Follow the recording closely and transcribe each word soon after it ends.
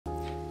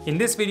In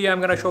this video,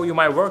 I'm gonna show you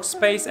my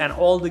workspace and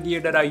all the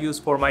gear that I use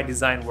for my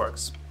design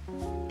works.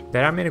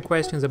 There are many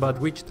questions about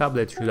which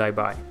tablet should I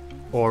buy,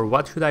 or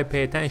what should I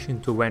pay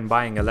attention to when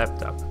buying a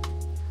laptop.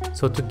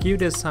 So to give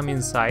this some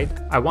insight,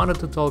 I wanted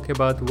to talk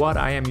about what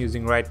I am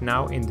using right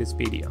now in this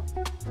video.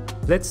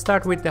 Let's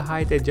start with the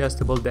height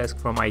adjustable desk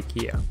from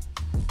IKEA.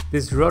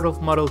 This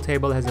Rodolph model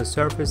table has a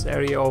surface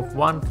area of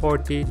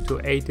 140 to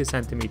 80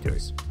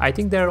 centimeters. I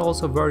think there are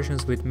also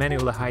versions with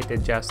manual height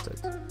adjusted.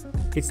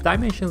 Its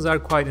dimensions are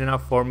quite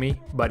enough for me,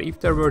 but if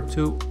there were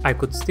two, I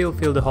could still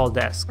fill the whole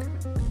desk.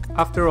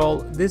 After all,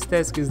 this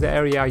desk is the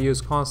area I use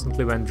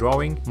constantly when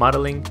drawing,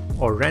 modeling,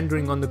 or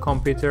rendering on the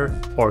computer,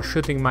 or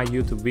shooting my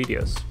YouTube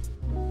videos.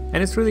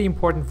 And it's really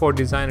important for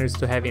designers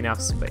to have enough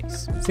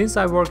space. Since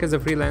I work as a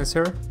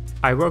freelancer,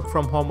 I work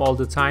from home all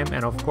the time,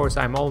 and of course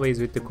I'm always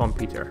with the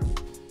computer.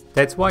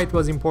 That's why it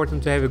was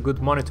important to have a good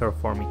monitor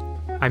for me.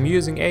 I'm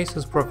using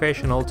Asus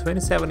Professional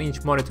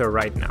 27-inch monitor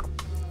right now.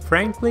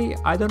 Frankly,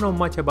 I don't know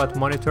much about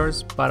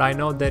monitors, but I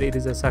know that it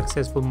is a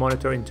successful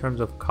monitor in terms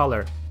of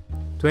color.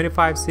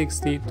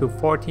 2560 to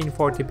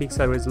 1440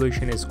 pixel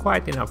resolution is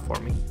quite enough for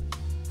me.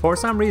 For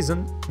some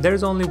reason, there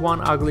is only one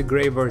ugly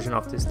gray version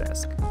of this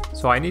desk,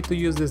 so I need to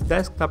use this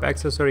desktop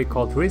accessory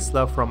called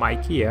Risla from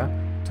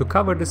IKEA to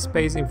cover the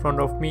space in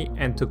front of me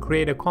and to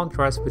create a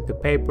contrast with the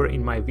paper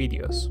in my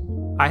videos.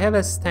 I have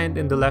a stand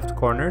in the left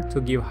corner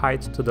to give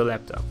height to the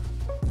laptop.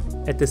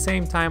 At the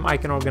same time, I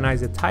can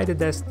organize a tidy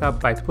desktop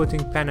by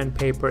putting pen and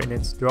paper in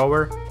its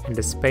drawer and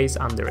the space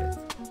under it.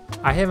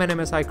 I have an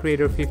MSI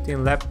Creator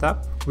 15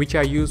 laptop, which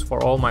I use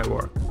for all my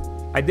work.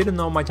 I didn't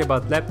know much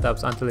about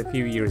laptops until a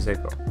few years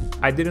ago.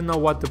 I didn't know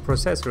what the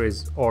processor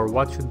is or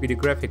what should be the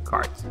graphic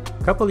card.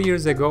 A couple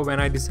years ago, when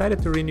I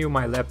decided to renew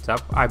my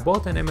laptop, I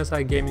bought an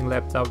MSI gaming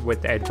laptop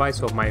with the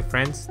advice of my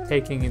friends,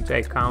 taking into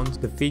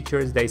account the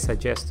features they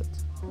suggested.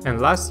 And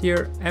last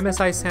year,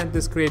 MSI sent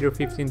this Creator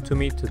 15 to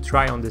me to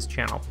try on this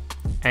channel.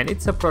 And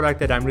it's a product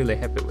that I'm really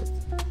happy with.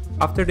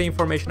 After the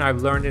information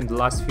I've learned in the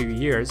last few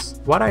years,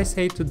 what I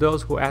say to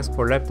those who ask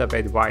for laptop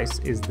advice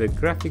is the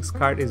graphics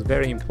card is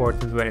very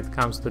important when it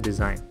comes to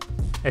design.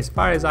 As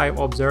far as I've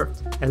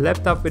observed, a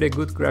laptop with a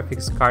good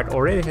graphics card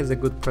already has a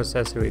good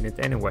processor in it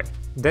anyway.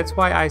 That's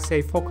why I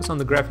say focus on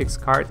the graphics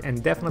card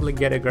and definitely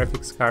get a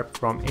graphics card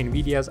from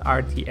Nvidia's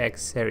RTX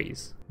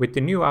series. With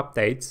the new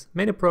updates,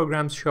 many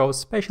programs show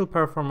special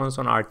performance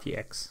on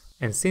RTX.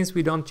 And since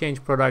we don't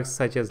change products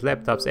such as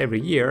laptops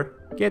every year,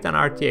 get an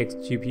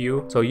RTX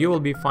GPU so you will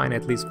be fine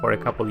at least for a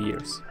couple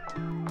years.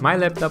 My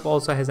laptop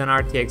also has an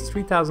RTX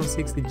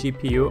 3060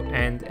 GPU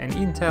and an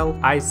Intel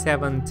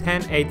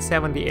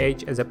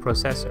i7-10870H as a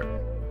processor.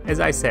 As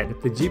I said,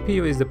 the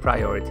GPU is the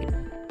priority.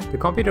 The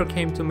computer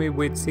came to me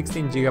with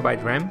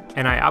 16GB RAM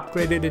and I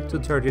upgraded it to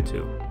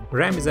 32.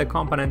 RAM is a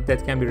component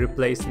that can be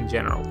replaced in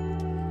general.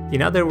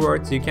 In other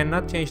words, you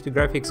cannot change the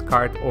graphics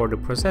card or the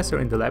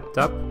processor in the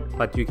laptop,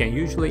 but you can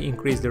usually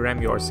increase the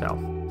RAM yourself.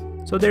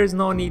 So there is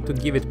no need to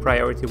give it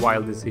priority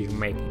while decision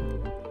making.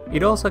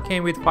 It also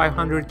came with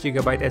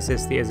 500GB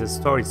SSD as a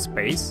storage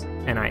space,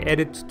 and I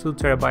added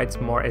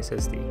 2TB more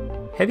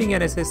SSD. Having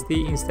an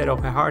SSD instead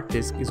of a hard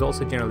disk is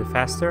also generally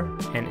faster,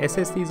 and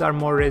SSDs are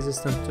more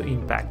resistant to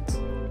impact.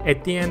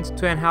 At the end,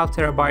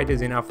 2.5TB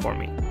is enough for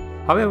me.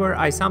 However,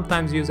 I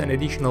sometimes use an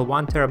additional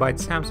 1TB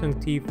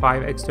Samsung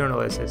T5 external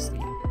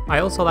SSD. I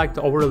also like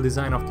the overall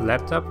design of the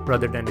laptop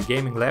rather than the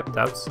gaming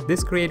laptops.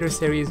 This Creator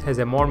series has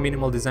a more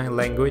minimal design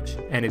language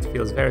and it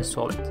feels very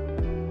solid.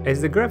 As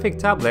the graphic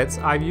tablets,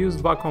 I've used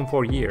Wacom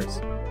for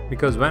years,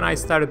 because when I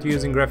started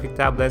using graphic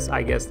tablets,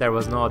 I guess there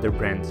was no other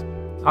brand.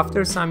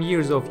 After some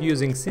years of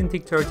using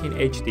Cintiq 13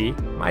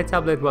 HD, my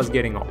tablet was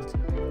getting old.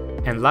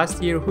 And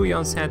last year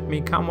Huion sent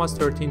me Canvas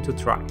 13 to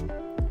try.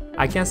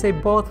 I can say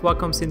both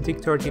Wacom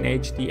Cintiq 13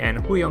 HD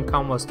and Huion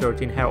Canvas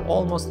 13 have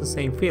almost the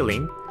same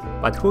feeling,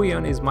 but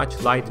Huion is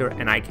much lighter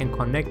and I can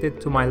connect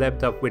it to my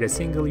laptop with a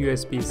single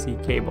USB-C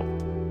cable.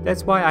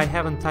 That's why I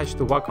haven't touched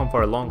the Wacom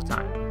for a long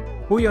time.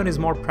 Huion is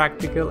more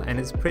practical and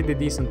is pretty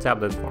decent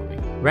tablet for me.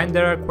 When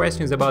there are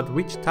questions about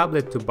which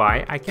tablet to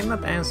buy, I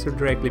cannot answer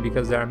directly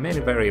because there are many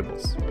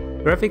variables.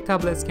 Graphic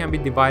tablets can be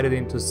divided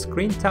into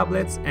screen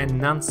tablets and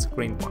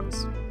non-screen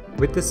ones.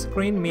 With the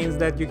screen means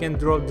that you can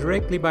draw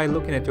directly by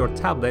looking at your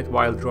tablet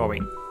while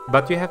drawing.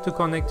 But you have to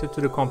connect it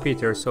to the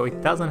computer so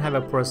it doesn't have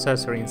a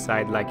processor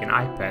inside like an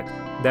iPad.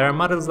 There are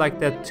models like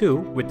that too,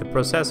 with the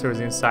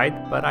processors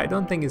inside, but I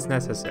don't think it's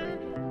necessary.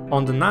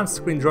 On the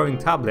non-screen drawing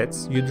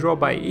tablets, you draw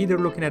by either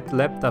looking at the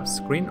laptop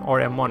screen or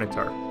a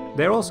monitor.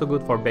 They're also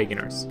good for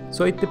beginners,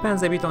 so it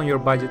depends a bit on your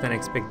budget and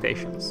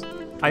expectations.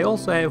 I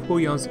also have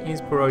Huion's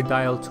Inspiroid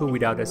Dial 2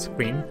 without a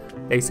screen.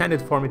 They sent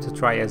it for me to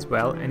try as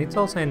well, and it's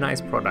also a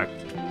nice product.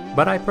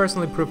 But I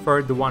personally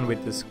prefer the one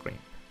with the screen.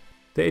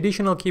 The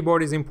additional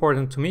keyboard is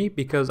important to me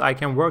because I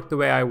can work the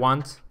way I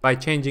want by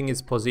changing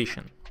its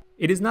position.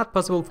 It is not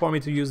possible for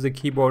me to use the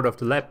keyboard of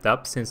the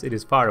laptop since it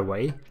is far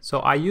away, so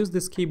I use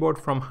this keyboard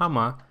from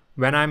Hama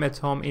when I'm at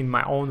home in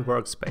my own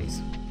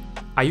workspace.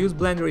 I use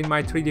Blender in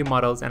my 3D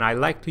models and I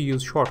like to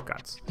use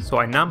shortcuts, so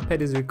a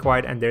numpad is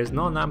required and there is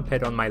no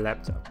numpad on my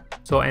laptop.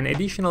 so an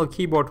additional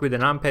keyboard with a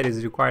numpad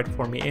is required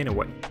for me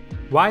anyway.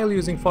 While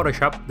using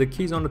Photoshop, the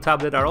keys on the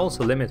tablet are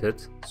also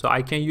limited, so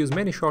I can use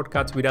many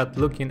shortcuts without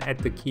looking at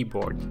the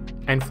keyboard.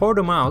 And for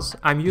the mouse,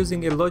 I'm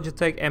using a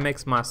Logitech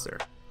MX Master.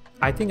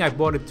 I think I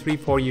bought it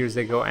 3-4 years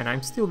ago and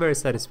I'm still very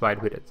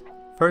satisfied with it.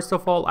 First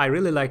of all, I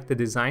really like the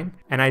design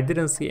and I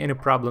didn't see any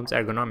problems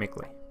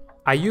ergonomically.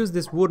 I use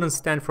this wooden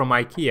stand from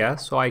IKEA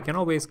so I can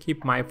always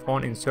keep my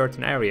phone in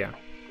certain area,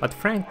 but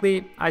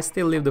frankly, I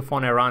still leave the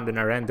phone around in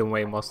a random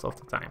way most of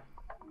the time.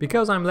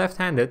 Because I'm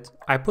left-handed,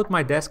 I put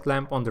my desk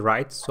lamp on the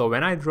right so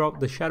when I draw,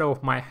 the shadow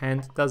of my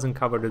hand doesn't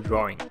cover the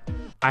drawing.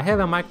 I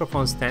have a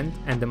microphone stand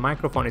and the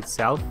microphone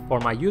itself for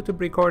my YouTube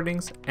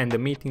recordings and the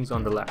meetings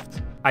on the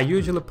left. I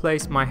usually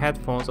place my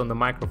headphones on the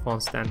microphone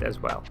stand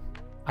as well.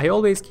 I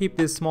always keep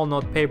these small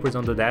note papers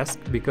on the desk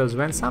because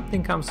when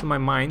something comes to my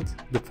mind,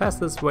 the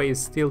fastest way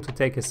is still to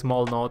take a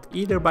small note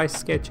either by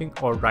sketching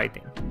or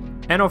writing.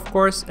 And of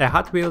course, a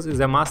Hot Wheels is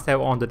a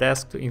must-have on the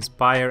desk to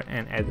inspire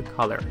and add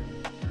color.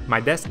 My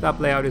desktop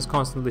layout is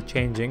constantly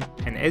changing,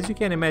 and as you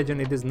can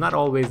imagine, it is not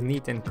always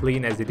neat and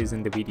clean as it is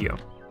in the video.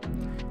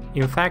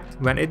 In fact,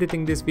 when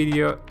editing this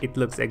video, it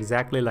looks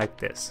exactly like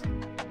this.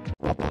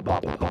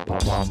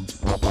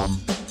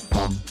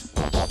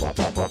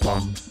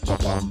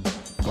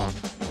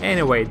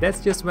 Anyway,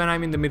 that's just when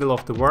I'm in the middle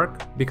of the work,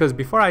 because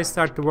before I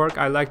start the work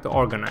I like to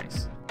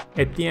organize.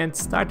 At the end,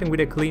 starting with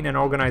a clean and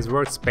organized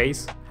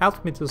workspace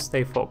helps me to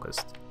stay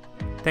focused.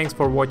 Thanks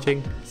for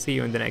watching, see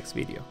you in the next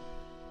video.